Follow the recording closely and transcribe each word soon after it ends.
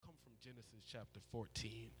Genesis chapter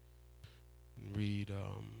 14. Read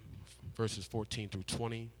verses 14 through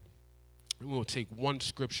 20. And we'll take one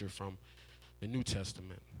scripture from the New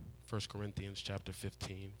Testament, 1 Corinthians chapter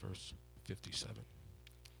 15, verse 57.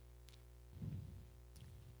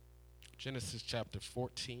 Genesis chapter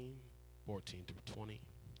 14, 14 through 20.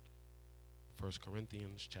 1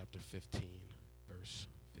 Corinthians chapter 15, verse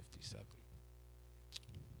 57.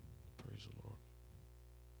 Praise the Lord.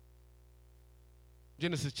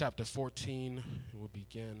 Genesis chapter 14, and we'll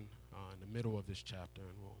begin in the middle of this chapter,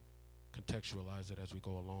 and we'll contextualize it as we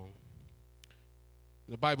go along.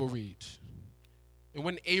 The Bible reads, "And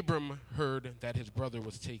when Abram heard that his brother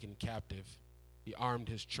was taken captive, he armed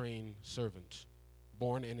his trained servants,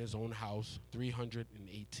 born in his own house,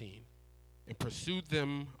 318, and pursued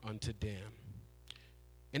them unto Dan.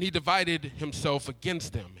 And he divided himself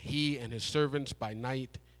against them, he and his servants by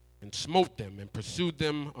night, and smote them, and pursued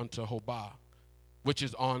them unto Hobah, which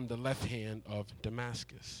is on the left hand of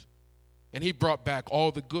Damascus. And he brought back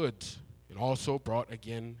all the goods, and also brought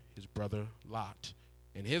again his brother Lot,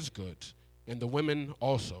 and his goods, and the women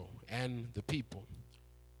also, and the people.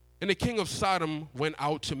 And the king of Sodom went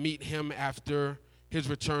out to meet him after his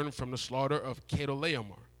return from the slaughter of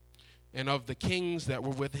Chedorlaomer, and of the kings that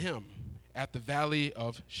were with him, at the valley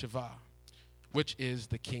of Shavah, which is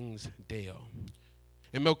the king's dale.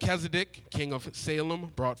 And Melchizedek, king of Salem,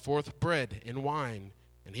 brought forth bread and wine,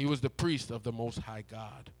 and he was the priest of the Most High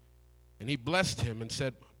God. And he blessed him and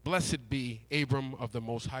said, Blessed be Abram of the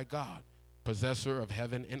Most High God, possessor of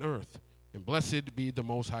heaven and earth. And blessed be the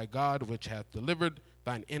Most High God, which hath delivered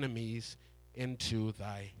thine enemies into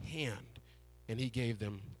thy hand. And he gave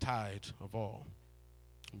them tithes of all.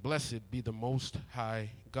 Blessed be the Most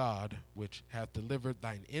High God, which hath delivered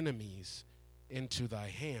thine enemies into thy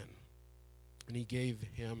hand. And he gave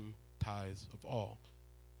him tithes of all."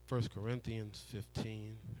 1 Corinthians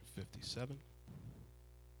 15, 57.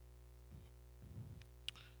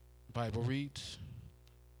 The Bible reads,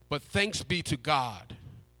 "But thanks be to God,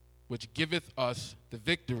 which giveth us the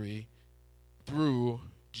victory through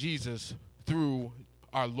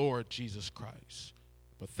our Lord Jesus Christ."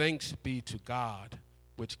 But thanks be to God,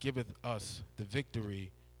 which giveth us the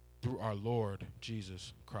victory through our Lord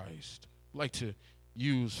Jesus Christ. I'd like to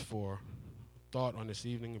use for thought on this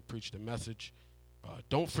evening and preach the message.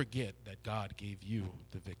 Don't forget that God gave you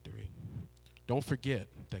the victory. Don't forget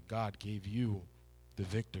that God gave you the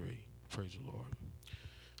victory. Praise the Lord.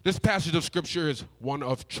 This passage of Scripture is one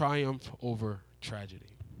of triumph over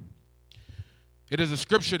tragedy. It is a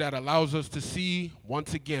Scripture that allows us to see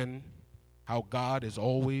once again how God is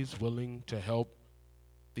always willing to help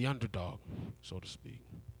the underdog, so to speak,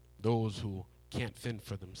 those who can't fend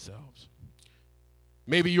for themselves.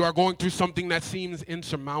 Maybe you are going through something that seems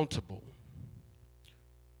insurmountable.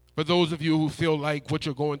 For those of you who feel like what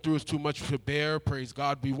you're going through is too much to bear, praise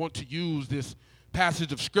God, we want to use this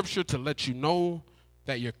passage of Scripture to let you know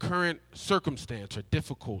that your current circumstance or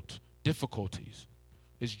difficulties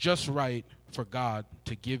is just right for God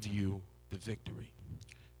to give you the victory.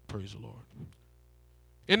 Praise the Lord.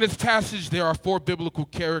 In this passage, there are 4 biblical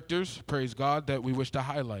characters, praise God, that we wish to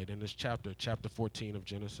highlight in this chapter 14 of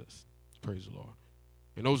Genesis. Praise the Lord.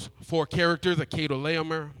 And those 4 characters are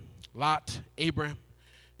Chedorlaomer, Lot, Abraham,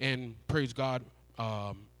 and praise God,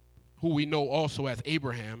 who we know also as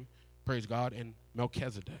Abraham, praise God, and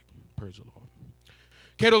Melchizedek, praise the Lord.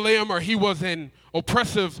 Chedorlaomer, he was an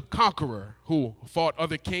oppressive conqueror who fought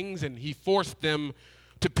other kings, and he forced them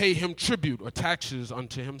to pay him tribute or taxes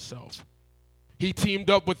unto himself. He teamed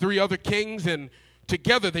up with 3 other kings, and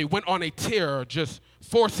together they went on a tear, just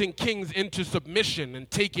forcing kings into submission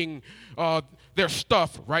and taking their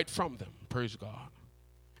stuff right from them. Praise God.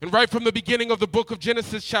 And right from the beginning of the book of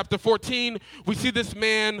Genesis chapter 14, we see this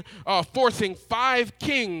man forcing 5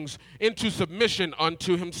 kings into submission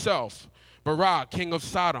unto himself. Barak, king of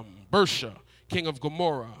Sodom; Bersha, king of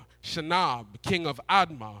Gomorrah; Shinab, king of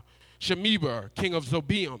Admah; Shemeber, king of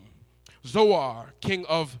Zobeim; Zoar, king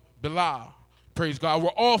of Bela. Praise God. We're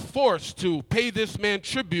all forced to pay this man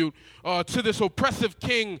tribute to this oppressive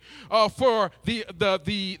king for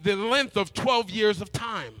the length of 12 years of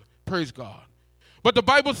time. Praise God. But the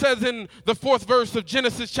Bible says in the 4th verse of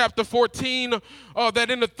Genesis chapter 14 that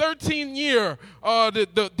in the 13th year,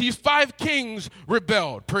 these 5 kings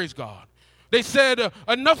rebelled. Praise God. They said,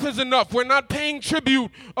 enough is enough. We're not paying tribute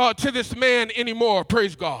to this man anymore.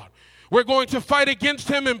 Praise God. We're going to fight against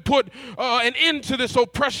him and put an end to this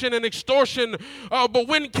oppression and extortion. But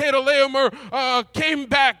when Chedorlaomer came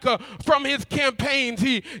back from his campaigns,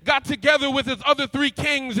 he got together with his other 3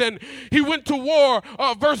 kings and he went to war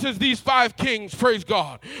versus these 5 kings, praise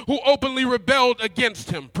God, who openly rebelled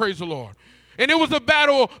against him, praise the Lord. And it was a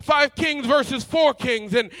battle, 5 kings versus 4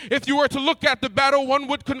 kings. And if you were to look at the battle, one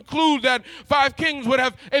would conclude that 5 kings would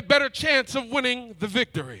have a better chance of winning the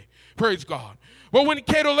victory. Praise God. But when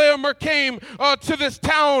Chedorlaomer came to this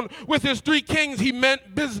town with his 3 kings, he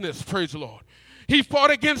meant business. Praise the Lord. He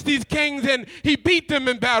fought against these kings and he beat them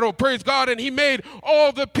in battle, praise God, and he made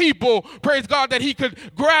all the people, praise God, that he could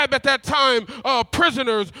grab at that time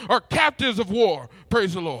prisoners or captives of war,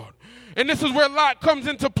 praise the Lord. And this is where Lot comes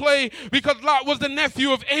into play, because Lot was the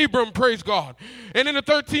nephew of Abram, praise God. And in the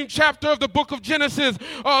 13th chapter of the book of Genesis,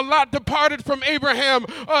 Lot departed from Abraham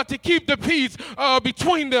to keep the peace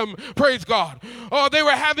between them, praise God. They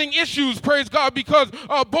were having issues, praise God, because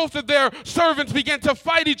both of their servants began to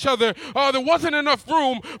fight each other. There wasn't enough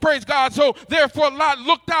room, praise God. So therefore Lot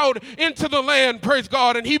looked out into the land, praise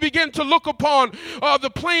God, and he began to look upon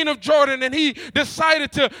the plain of Jordan, and he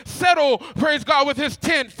decided to settle, praise God, with his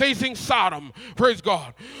tent facing Sodom, praise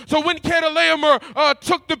God. So when Chedorlaomer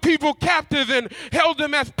took the people captive and held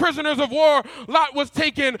them as prisoners of war, Lot was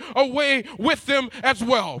taken away with them as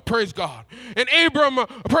well, praise God. And Abram,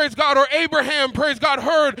 praise God, or Abraham, praise God,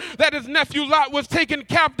 heard that his nephew Lot was taken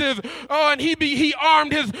captive, and he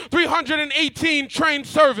armed his 318 trained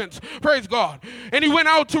servants, praise God. And he went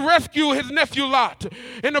out to rescue his nephew Lot.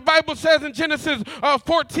 And the Bible says in Genesis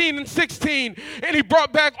 14 and 16, and he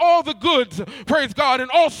brought back all the goods, praise God, and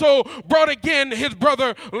also brought again his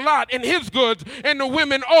brother Lot and his goods, and the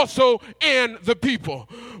women also, and the people.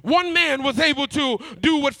 One man was able to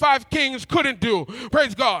do what 5 kings couldn't do,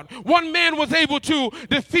 praise God. One man was able to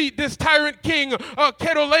defeat this tyrant king,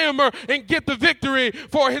 Chedorlaomer, and get the victory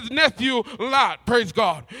for his nephew Lot, praise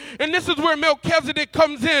God. And this is where Melchizedek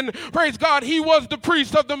comes in, praise God. He was the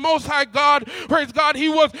priest of the Most High God, praise God. He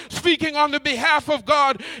was speaking on the behalf of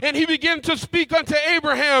God, and he began to speak unto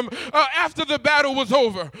Abraham after the battle was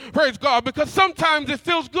over, praise God, because sometimes it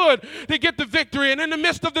feels good to get the victory, and in the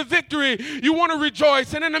midst of the victory, you want to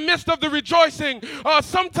rejoice, and in the midst of the rejoicing,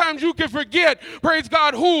 sometimes you can forget, praise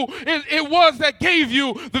God, who it was that gave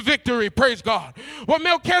you the victory, praise God. Well,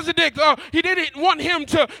 Melchizedek, he didn't want him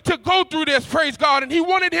to go through this, praise God, and he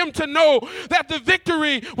wanted him to know that the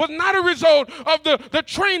victory was not a result of the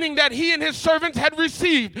training that he and his servants had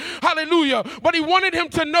received, hallelujah, but he wanted him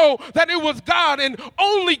to know that it was God and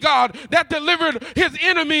only God that delivered his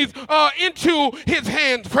enemies into his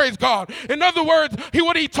hands, praise God. In other words,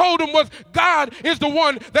 what he told him was, God is the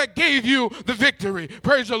one that gave you the victory,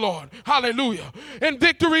 praise the Lord, hallelujah. And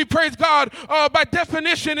victory, praise God, by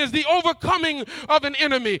definition is the overcoming of an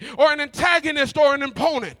enemy or an antagonist or an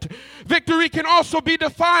opponent. Victory can also be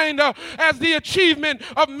defined as the achievement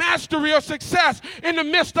of mastery or success in the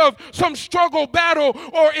midst of some struggle, battle,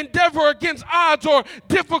 or endeavor against odds or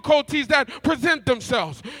difficulties that present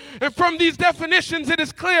themselves. And from these definitions, it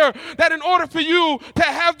is clear that in order for you to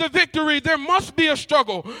have the victory, there must be a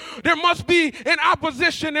struggle. There must be an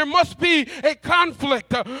opposition. There must be a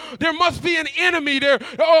conflict. There must be an enemy there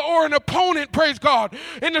or an opponent, praise God.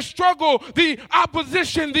 In the struggle, the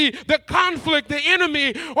opposition, the conflict, the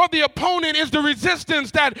enemy or the opponent is the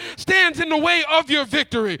resistance that stands in the way of your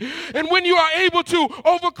victory. And when you are able to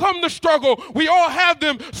overcome the struggle, we all have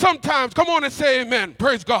them sometimes. Come on and say amen.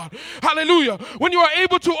 Praise God. Hallelujah. When you are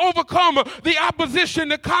able to overcome the opposition,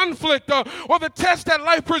 the conflict, or the test that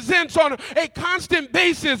life presents on a constant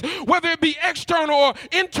basis, whether it be external or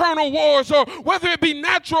internal wars, or whether it be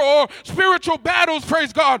natural or spiritual battles,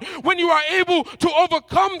 praise God, when you are able to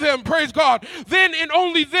overcome them, praise God, then and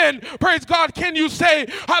only then, praise God, can you say,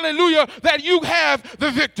 hallelujah, that you have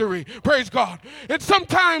the victory, praise God. And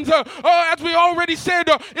sometimes, as we already said,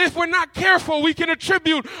 if we're not careful, we can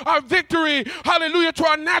attribute our victory, hallelujah, to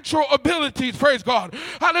our natural abilities, praise God,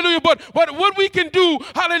 hallelujah. But what we can do,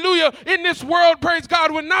 hallelujah, in this world, praise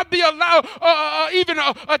God, would not be allowed, even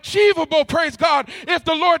achievable, praise God, if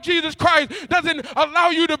the Lord Jesus Christ doesn't allow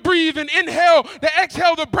you to breathe and inhale, to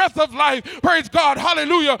exhale the breath of life, praise God,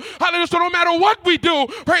 hallelujah, hallelujah. So no matter what we do,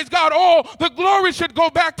 praise God, all the glory should go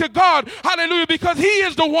back to God, hallelujah, because he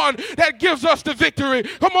is the one that gives us the victory.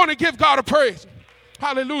 Come on and give God a praise.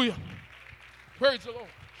 Hallelujah. Praise the Lord.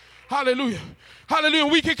 Hallelujah. Hallelujah.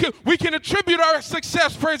 We can attribute our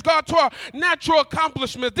success, praise God, to our natural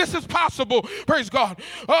accomplishments. This is possible, praise God.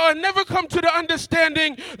 Never come to the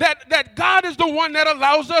understanding that God is the one that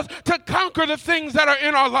allows us to conquer the things that are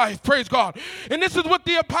in our life, praise God. And this is what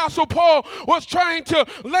the Apostle Paul was trying to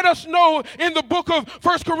let us know in the book of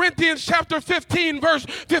 1 Corinthians chapter 15, verse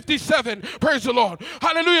 57, praise the Lord.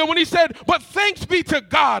 Hallelujah. When he said, but thanks be to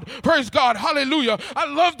God, praise God, hallelujah.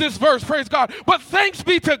 I love this verse, praise God. But thanks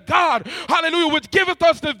be to God, hallelujah, which giveth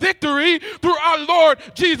us the victory through our Lord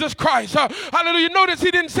Jesus Christ. Hallelujah. Notice he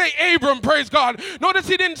didn't say Abram, praise God. Notice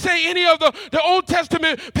he didn't say any of the Old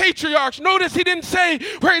Testament patriarchs. Notice he didn't say,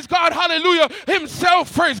 praise God, hallelujah,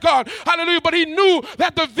 himself, praise God, hallelujah. But he knew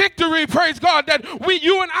that the victory, praise God, that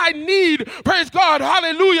you and I need, praise God,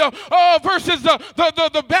 hallelujah, versus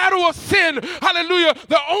the battle of sin, hallelujah.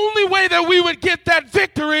 The only way that we would get that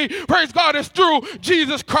victory, praise God, is through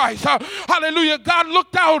Jesus Christ. Hallelujah. God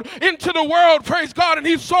looked out into the world, praise God, and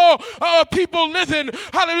he saw people living,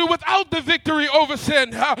 hallelujah, without the victory over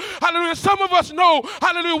sin. Hallelujah. Some of us know,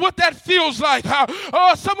 hallelujah, what that feels like.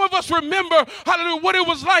 Some of us remember, hallelujah, what it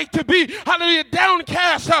was like to be, hallelujah,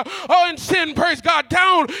 downcast in sin, praise God,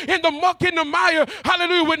 down in the muck, in the mire,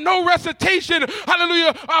 hallelujah, with no recitation,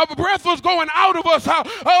 hallelujah, our breath was going out of us,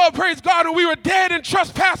 praise God, and we were dead in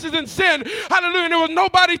trespasses and sin, hallelujah, and there was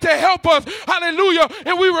nobody to help us, hallelujah,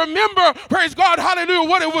 and we remember, praise God, hallelujah,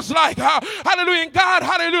 what it was like, hallelujah, and God,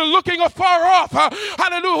 hallelujah, looking afar off,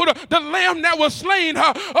 hallelujah, the lamb that was slain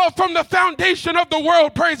from the foundation of the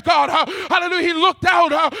world, praise God, hallelujah, he looked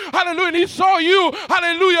out, hallelujah, and he saw you,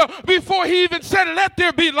 hallelujah, before he even said, let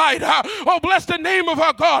there be light. Oh, bless the name of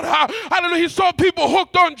our God. Hallelujah. He saw people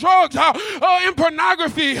hooked on drugs, in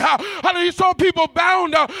pornography. Hallelujah. He saw people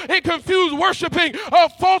bound and confused, worshiping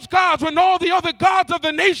false gods when all the other gods of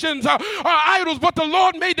the nations are idols, but the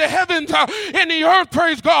Lord made the heavens and the earth,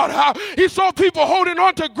 praise God. He saw people holding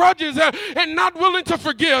on to grudges and not willing to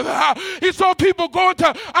forgive. He saw people going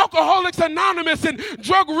to Alcoholics Anonymous and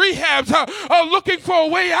drug rehabs looking for a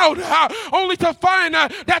way out, only to find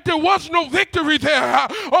that there was no victory there.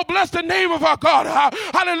 Oh, bless the name of our God.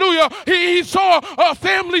 Hallelujah. He saw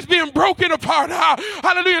families being broken apart.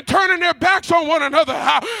 Hallelujah. And turning their backs on one another.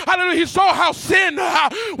 Hallelujah. He saw how sin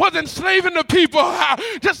was enslaving the people,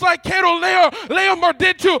 just like Kedorlaomer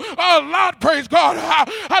did to Lot, praise God.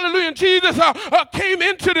 Hallelujah. And Jesus came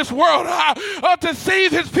into this world to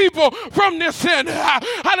save his people from their sin.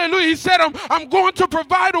 Hallelujah. He said, I'm going to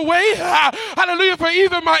provide a way, hallelujah, for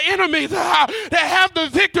even my enemies to have the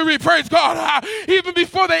victory, praise God, even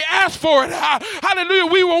before they ask for it. Hallelujah.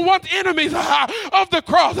 We were once enemies of the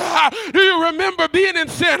cross. Do you remember being in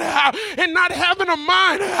sin and not having a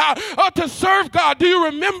mind to serve God? Do you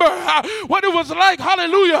remember what it was like,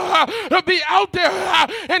 hallelujah, to be out there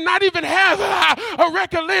and not even have a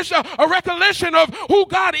recollection of who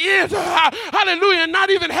God is? Hallelujah. And not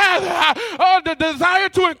even have the desire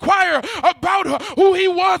to inquire about who he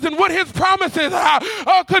was and what his promises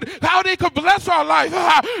how they could bless our life.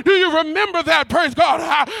 Do you remember that? Praise God.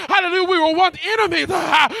 Hallelujah. We were once enemies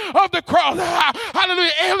of the cross.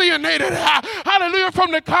 Hallelujah. Alienated. Hallelujah.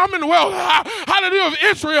 From the commonwealth. Hallelujah. Of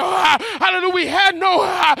Israel. Hallelujah. We had no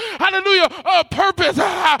hallelujah purpose.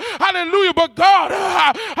 Hallelujah. But God,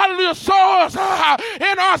 hallelujah, saw us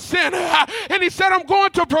in our sin. And he said, I'm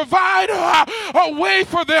going to provide a way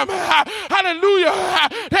for them. Hallelujah.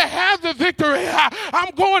 To have the victory.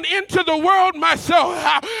 I'm going into the world myself.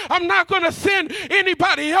 I'm not going to send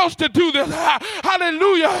anybody else to do this.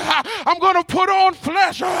 Hallelujah. I'm going to put on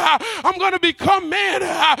flesh. I'm going to become man.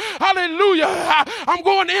 Hallelujah. I'm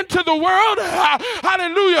going into the world.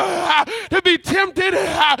 Hallelujah. To be tempted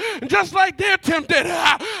just like they're tempted.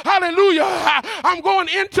 Hallelujah. I'm going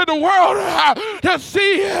into the world to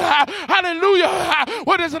see, hallelujah,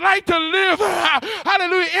 what it's like to live,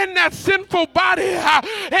 hallelujah, in that sinful body.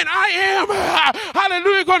 And I am,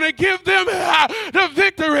 hallelujah, going to give them the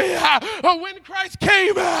victory. When Christ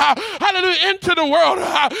came, hallelujah, into the world,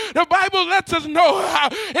 the Bible lets us know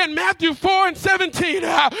in Matthew 4:17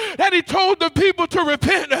 that he told the people to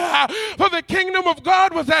repent, for the kingdom of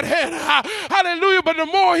God was at hand. Hallelujah. But the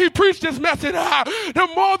more he preached this message, the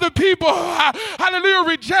more the people, hallelujah,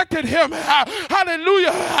 rejected him.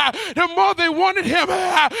 Hallelujah. The more they wanted him,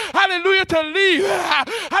 hallelujah, to leave.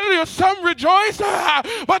 Hallelujah. Some rejoiced,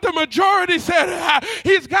 but the majority said,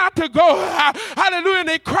 he's got to go. Hallelujah. And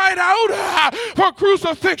they cried out for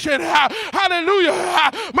crucifixion.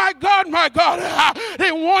 Hallelujah. My God, my God.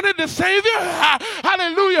 They wanted the Savior,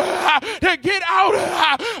 hallelujah, to get out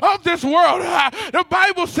of this world. The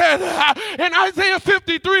Bible says in Isaiah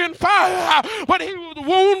 53:5, but he was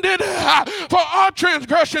wounded for our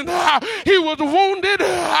transgressions. He was wounded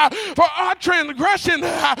for our transgressions.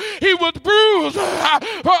 He was bruised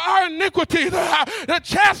for our iniquities. The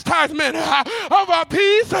chastisement of our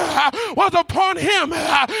peace was upon him,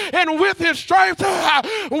 and with his stripes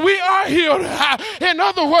we are healed. In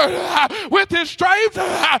other words, with his stripes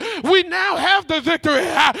we now have the victory.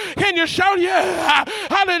 Can you shout yes?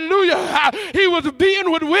 Hallelujah. He was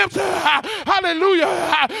beaten with whips,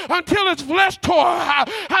 hallelujah, until his flesh tore.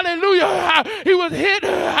 Hallelujah. He was hit.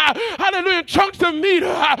 Hallelujah. And chunks of meat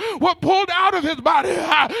were pulled out of his body.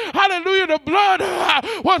 Hallelujah. The blood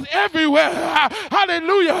was everywhere.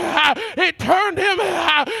 Hallelujah. It turned him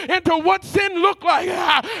into what sin looked like.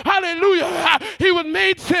 Hallelujah. He was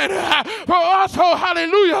made sin for us. Oh,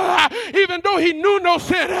 hallelujah. Even though he knew no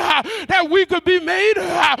sin, that we could be made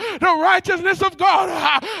the righteousness of God.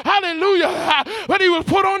 Hallelujah. But he was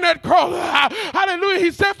put on that cross. Hallelujah.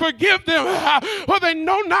 He said, forgive them, for they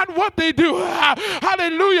know not what they do.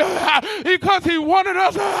 Hallelujah. Because he wanted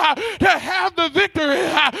us to have the victory.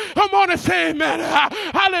 Come on and say amen.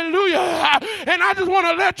 Hallelujah. And I just want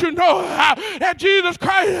to let you know that Jesus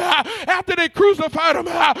Christ, after they crucified him,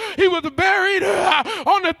 he was buried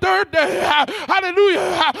on the third day.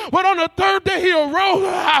 Hallelujah. But on the third day he arose.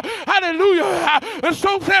 Hallelujah. And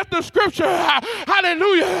so says the scripture.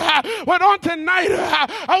 Hallelujah. But on tonight,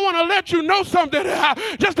 I want to let you know something,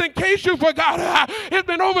 just in case you forgot. It's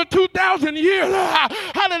been over 2,000 years.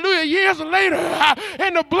 Hallelujah. Years later,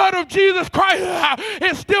 and the blood of Jesus Christ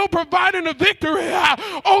is still providing the victory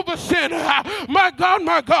over sin. My God,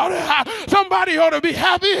 my God. Somebody ought to be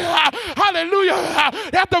happy. Hallelujah.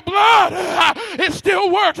 That the blood it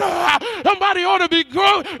still works. Somebody ought to be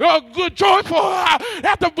joyful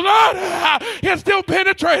that the blood can still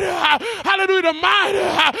penetrate. Hallelujah. The mind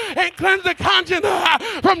and cleanse the conscience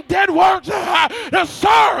from dead works. The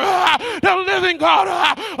serve the living God.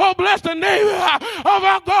 Oh, bless the name of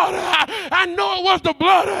our God. I know it was the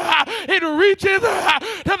blood. It reaches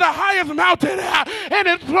to the highest mountain and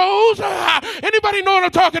it flows. Anybody know what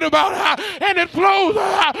I'm talking about? And it flows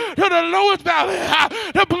to the lowest valley.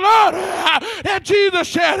 The blood that Jesus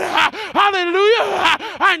shed. Hallelujah.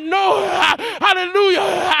 I know.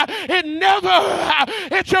 Hallelujah.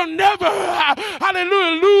 It shall never,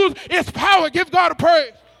 hallelujah, lose its power. Give God a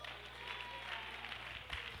praise.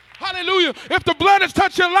 Hallelujah. If the blood has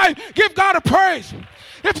touched your life, give God a praise.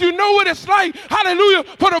 If you know what it's like, hallelujah,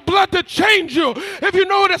 for the blood to change you. If you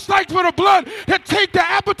know what it's like for the blood to take the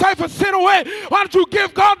appetite for sin away, why don't you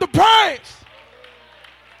give God the praise?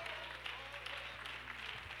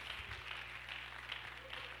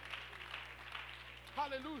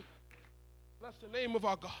 Hallelujah. Bless the name of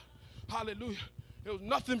our God. Hallelujah. It was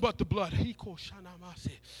nothing but the blood.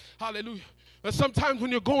 Hallelujah. But sometimes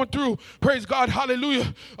when you're going through, praise God,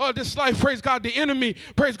 hallelujah, this life, praise God, the enemy,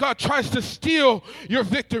 praise God, tries to steal your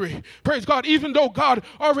victory. Praise God, even though God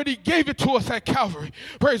already gave it to us at Calvary.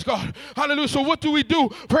 Praise God, hallelujah. So what do we do,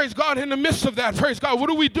 praise God, in the midst of that? Praise God,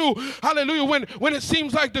 what do we do, hallelujah, when it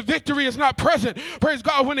seems like the victory is not present? Praise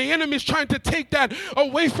God, when the enemy is trying to take that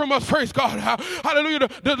away from us, praise God, hallelujah.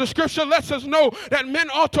 The scripture lets us know that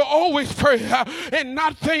men ought to always pray and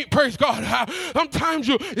not faint, praise God. Sometimes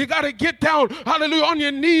you got to get down, hallelujah, on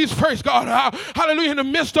your knees, praise God, hallelujah, in the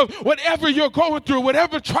midst of whatever you're going through,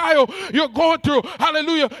 whatever trial you're going through,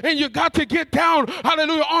 hallelujah, and you got to get down,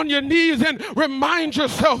 hallelujah, on your knees and remind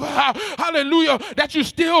yourself, hallelujah, that you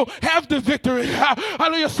still have the victory.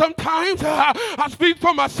 Hallelujah. Sometimes I speak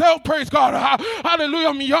for myself, praise God, hallelujah,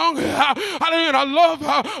 I'm young, hallelujah, and I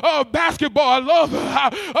love basketball, I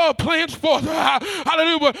love playing sports,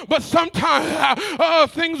 hallelujah, but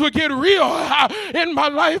sometimes things would get real in my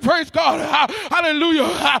life, praise God.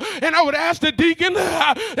 Hallelujah. And I would ask the deacon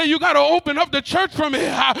that you got to open up the church for me.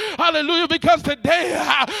 Hallelujah. Because today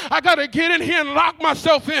I got to get in here and lock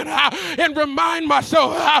myself in and remind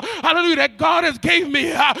myself, hallelujah, that God has gave me,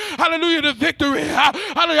 hallelujah, the victory.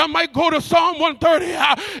 Hallelujah. I might go to Psalm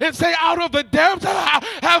 130 and say, out of the depths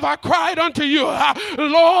have I cried unto you.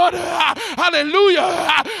 Lord, hallelujah,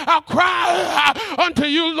 I'll cry unto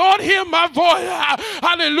you. Lord, hear my voice.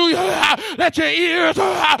 Hallelujah. Let your ears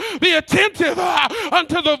be attentive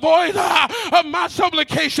unto the voice of my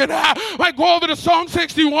supplication. I go over to Psalm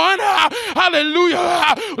 61.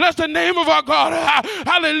 Hallelujah. Bless the name of our God.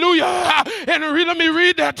 Hallelujah. And let me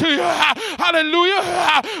read that to you.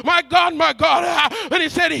 Hallelujah. My God, my God. And he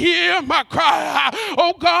said, hear my cry,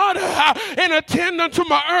 oh God, and attend unto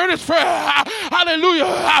my earnest prayer.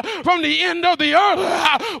 Hallelujah. From the end of the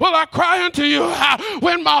earth will I cry unto you.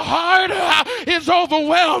 When my heart is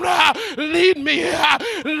overwhelmed, lead me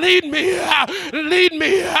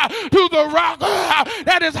to the rock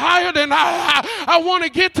that is higher than I want to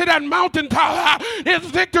get to that mountaintop. There's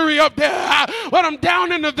victory up there. When I'm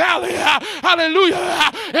down in the valley,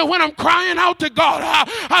 hallelujah, and when I'm crying out to God,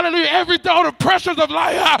 hallelujah, all the pressures of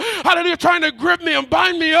life, hallelujah, trying to grip me and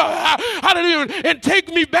bind me up, hallelujah, and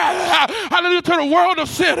take me back, hallelujah, to the world of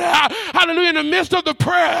sin, hallelujah, in the midst of the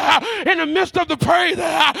prayer, in the midst of the praise,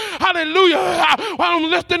 hallelujah, while I'm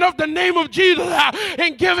lifting up the name of Jesus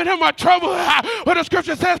and giving him my trouble, But the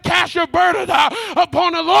scripture says, cast your burden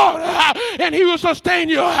upon the Lord, and he will sustain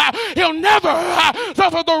you. He'll never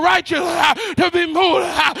suffer the righteous to be moved.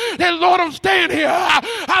 Then, Lord, I'm staying here.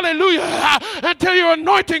 Hallelujah. Until your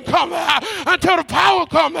anointing comes, until the power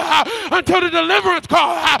comes, until the deliverance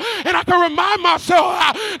comes, and I can remind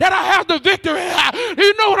myself that I have the victory.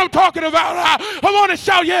 You know what I'm talking about. I want to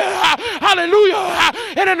shout, yeah, hallelujah.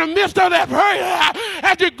 And in the midst of that prayer,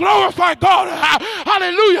 as you glorify God,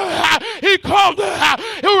 hallelujah, he comes.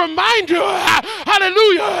 He'll remind you,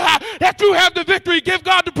 hallelujah, that you have the victory. Give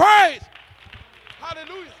God the praise.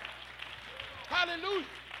 Hallelujah. Hallelujah.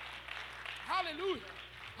 Hallelujah.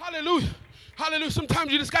 Hallelujah. Hallelujah.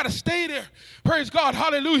 Sometimes you just got to stay there. Praise God.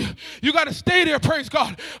 Hallelujah. You got to stay there. Praise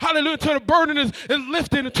God. Hallelujah. Until the burden is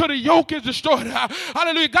lifted, until the yoke is destroyed.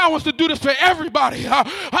 Hallelujah. God wants to do this for everybody.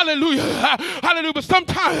 Hallelujah. Hallelujah. But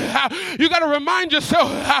sometimes you got to remind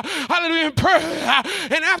yourself, hallelujah, in prayer.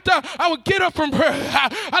 And after I would get up from prayer,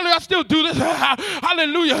 hallelujah, I still do this.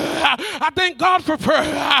 Hallelujah. I thank God for prayer.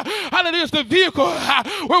 Hallelujah. It's the vehicle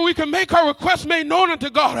where we can make our requests made known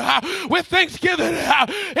unto God with thanksgiving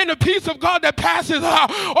and the peace of God that passes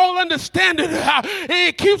all understanding.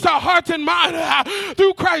 It keeps our hearts and minds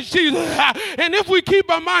through Christ Jesus. And if we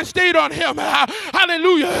keep our mind stayed on him,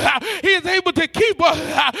 hallelujah, he is able to keep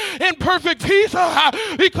us in perfect peace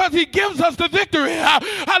because he gives us the victory.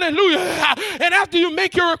 Hallelujah. And after you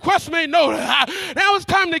make your request made known, now it's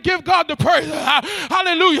time to give God the praise.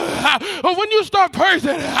 Hallelujah. But when you start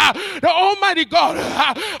praising the Almighty God,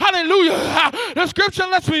 hallelujah, the scripture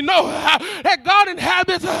lets me know that God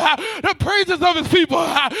inhabits the praises of his people.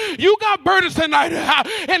 You got burdens tonight,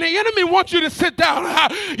 and the enemy wants you to sit down.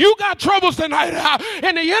 You got troubles tonight,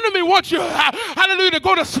 and the enemy wants you, hallelujah, to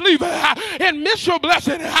go to sleep and miss your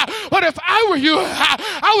blessing. But if I were you,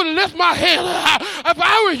 I would lift my hand. If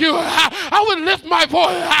I were you, I would lift my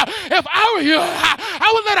voice. If I were you,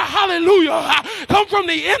 I would let a hallelujah come from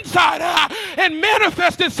the inside and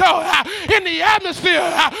manifest itself in the atmosphere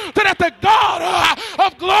so that the God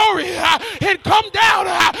of glory can come down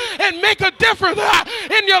and make a difference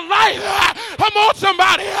in your life. Come on,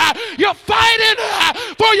 somebody. You're fighting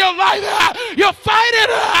for your life. You're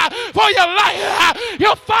fighting for your life.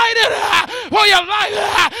 You're fighting for your life.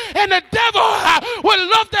 And the devil would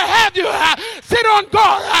love to have you sit on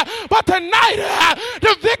God. But tonight,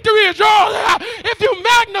 the victory is yours. If you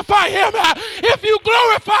magnify him, if you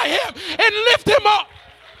glorify him and lift him up.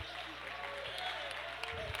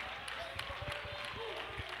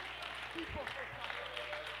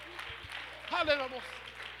 Hallelujah.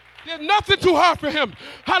 There's nothing too hard for him.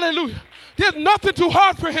 Hallelujah. There's nothing too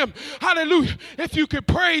hard for him. Hallelujah. If you could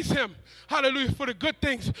praise him. Hallelujah. For the good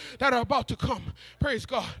things that are about to come. Praise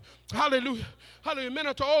God. Hallelujah. Hallelujah. Men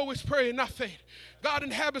are to always pray and not faint. God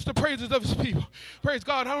inhabits the praises of his people. Praise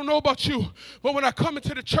God. I don't know about you, but when I come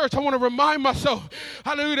into the church, I want to remind myself,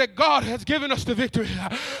 hallelujah, that God has given us the victory.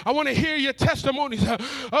 I want to hear your testimonies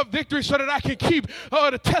of victory so that I can keep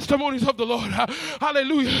the testimonies of the Lord.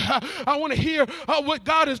 Hallelujah. I want to hear what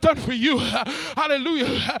God has done for you.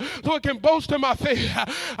 Hallelujah. So it can boast in my faith.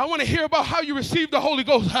 I want to hear about how you received the Holy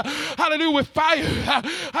Ghost. Hallelujah. With fire.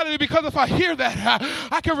 Hallelujah. Because if I hear that,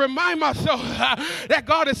 I can remind myself that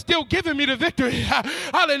God is still giving me the victory.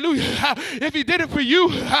 Hallelujah. If he did it for you,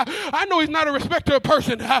 I know he's not a respecter of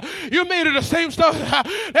person. You're made of the same stuff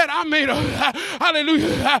that I'm made of.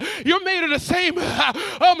 Hallelujah. You're made of the same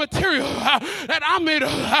material that I'm made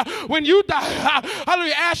of. When you die,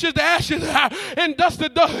 hallelujah, ashes to ashes and dust to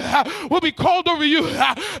dust will be called over you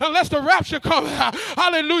unless the rapture comes.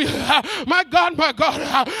 Hallelujah. My God,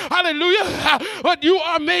 hallelujah. But you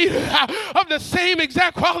are made of the same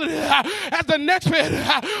exact quality as the next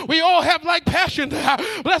man. We all have like passion.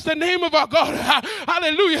 Bless the name of our God.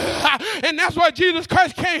 Hallelujah. And that's why Jesus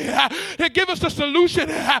Christ came to give us the solution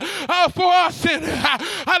for our sin.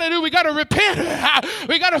 Hallelujah. We got to repent.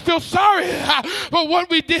 We got to feel sorry for what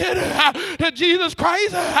we did to Jesus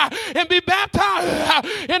Christ and be baptized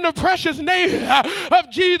in the precious name of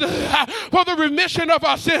Jesus for the remission of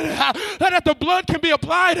our sin, that the blood can be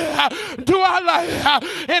applied to our life.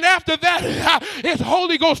 And after that, it's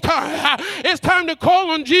Holy Ghost time. It's time to call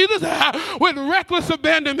on Jesus with reckless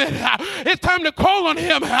abandonment. It's time to call on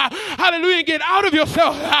him. Hallelujah. And get out of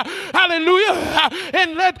yourself. Hallelujah.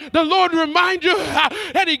 And let the Lord remind you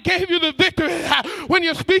that he gave you the victory. When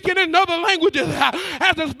you're speaking in other languages,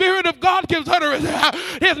 as the Spirit of God gives utterance,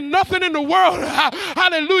 there's nothing in the world,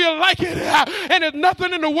 hallelujah, like it. And there's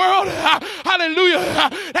nothing in the world, hallelujah,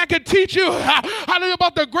 that can teach you, hallelujah,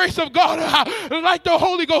 about the grace of God like the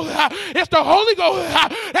Holy Ghost. It's the Holy Ghost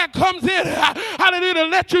that comes in, hallelujah, to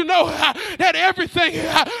let you know that everything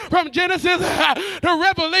from Genesis to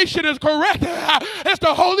Revelation is correct. It's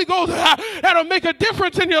the Holy Ghost that'll make a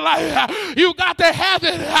difference in your life. You got to have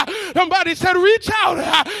it. Somebody said, reach out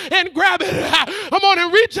and grab it. Come on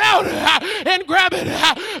and reach out and grab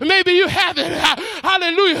it. Maybe you have it.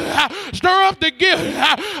 Hallelujah. Stir up the gift.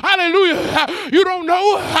 Hallelujah. You don't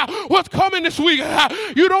know what's coming this week.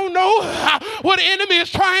 You don't know what enemy is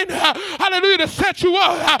trying, hallelujah, to set you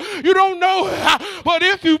up. You don't know. But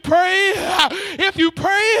if you pray, and if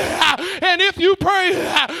you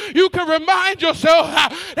pray, you can remind yourself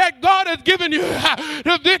that God has given you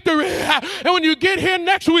the victory. And when you get here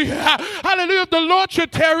next week, hallelujah, if the Lord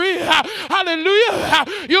should tarry, hallelujah,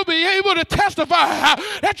 you'll be able to testify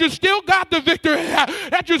that you still got the victory,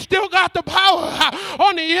 that you still got the power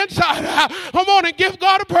on the inside. Come on and give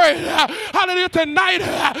God a praise. Hallelujah. Tonight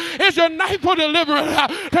is your night for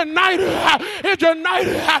deliverance. Tonight is your night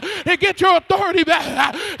to get your authority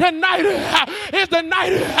back. Tonight is the night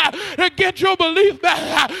to get your belief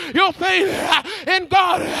back, your faith in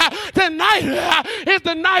God. Tonight is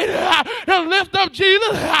the night to lift up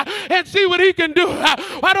Jesus and see what he can do.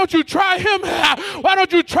 Why don't you try him? Why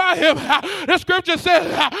don't you try him? The scripture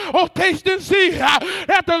says, oh, taste and see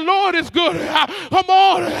that the Lord is good. Come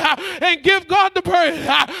on and give God the praise.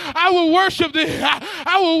 I will worship thee.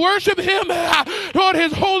 I will worship him toward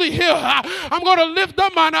his holy hill. I'm going to lift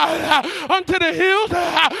up mine eyes unto the hills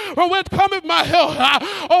from whence cometh my help.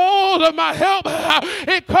 All of my help,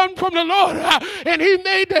 it comes from the Lord, and he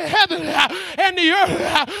made the heaven and the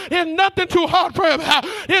earth. There's nothing too hard for him.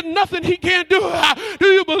 There's nothing he can't do. Do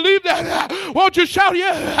you believe that? Won't you shout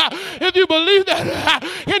yes? If you believe that,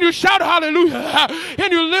 can you shout hallelujah?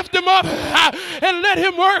 Can you lift him up and let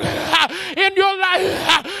him work in your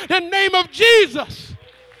life? The name of Jesus,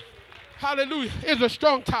 hallelujah, is a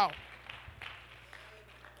strong tower.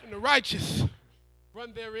 And the righteous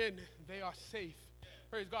run therein, they are safe.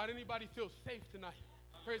 Praise God. Anybody feel safe tonight?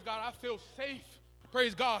 Praise God. I feel safe.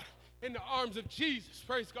 Praise God. In the arms of Jesus.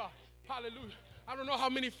 Praise God. Hallelujah. I don't know how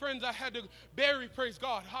many friends I had to bury, praise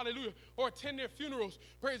God, hallelujah, or attend their funerals,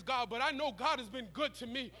 praise God, but I know God has been good to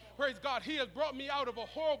me, praise God. He has brought me out of a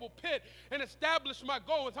horrible pit and established my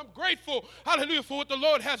goals. I'm grateful, hallelujah, for what the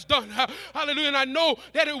Lord has done, hallelujah, and I know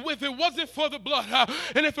that if it wasn't for the blood,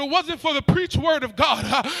 and if it wasn't for the preached word of God,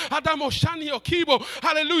 hallelujah,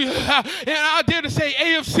 and I dare to say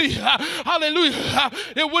AFC, hallelujah,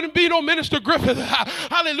 there wouldn't be no Minister Griffith,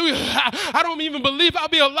 hallelujah. I don't even believe I'll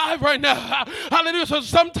be alive right now. Hallelujah. So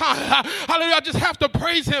sometimes, hallelujah, I just have to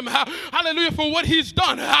praise him, hallelujah, for what he's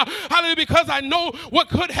done, hallelujah, because I know what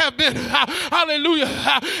could have been, hallelujah.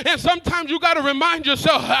 And sometimes you got to remind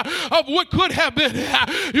yourself of what could have been.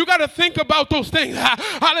 You got to think about those things,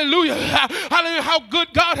 hallelujah, hallelujah, how good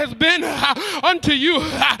God has been unto you,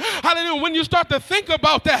 hallelujah. When you start to think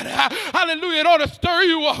about that, hallelujah, it ought to stir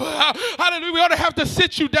you up, hallelujah. We ought to have to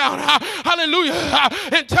sit you down, hallelujah,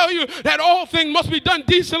 and tell you that all things must be done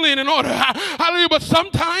decently and in order. Hallelujah. But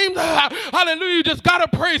sometimes, hallelujah, you just got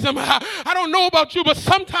to praise him. I don't know about you, but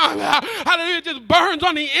sometimes, hallelujah, it just burns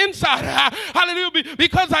on the inside. Hallelujah.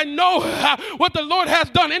 Because I know what the Lord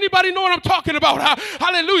has done. Anybody know what I'm talking about?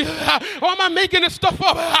 Hallelujah. Or am I making this stuff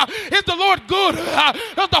up? Is the Lord good?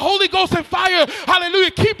 Does the Holy Ghost and fire,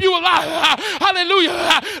 hallelujah, keep you alive?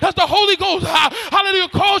 Hallelujah. Does the Holy Ghost, hallelujah,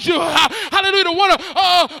 cause you, hallelujah, to want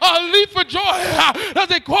to leap for joy?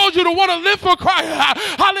 Does it cause you to want to live for Christ?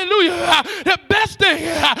 Hallelujah. The best thing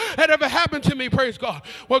that ever happened to me, praise God,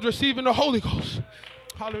 was receiving the Holy Ghost.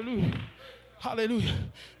 Hallelujah. Hallelujah.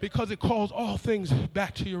 Because it calls all things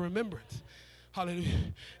back to your remembrance.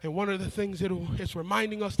 Hallelujah. And one of the things it's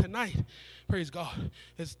reminding us tonight, praise God,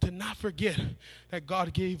 is to not forget that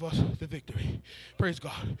God gave us the victory. Praise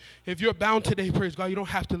God. If you're bound today, praise God, you don't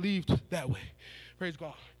have to leave that way. Praise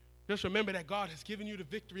God. Just remember that God has given you the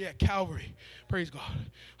victory at Calvary. Praise God.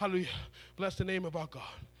 Hallelujah. Bless the name of our God.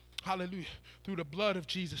 Hallelujah. Through the blood of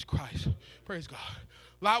Jesus Christ. Praise God.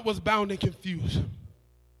 Lot was bound and confused.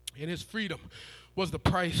 And his freedom was the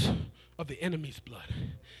price of the enemy's blood.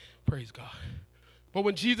 Praise God. But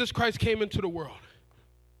when Jesus Christ came into the world,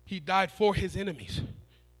 he died for his enemies.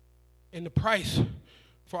 And the price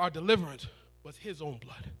for our deliverance was his own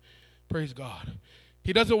blood. Praise God.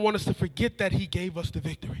 He doesn't want us to forget that he gave us the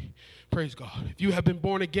victory. Praise God. If you have been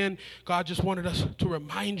born again, God just wanted us to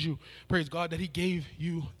remind you, praise God, that he gave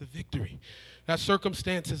you the victory. That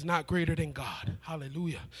circumstance is not greater than God.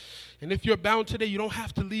 Hallelujah. And if you're bound today, you don't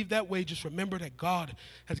have to leave that way. Just remember that God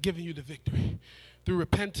has given you the victory. Through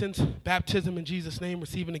repentance, baptism in Jesus' name,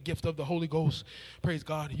 receiving the gift of the Holy Ghost, praise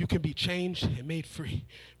God, you can be changed and made free.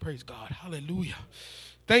 Praise God. Hallelujah.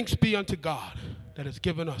 Thanks be unto God that has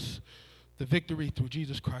given us the victory through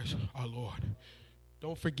Jesus Christ our Lord.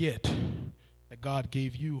 Don't forget that God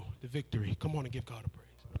gave you the victory. Come on and give God a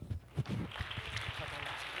praise.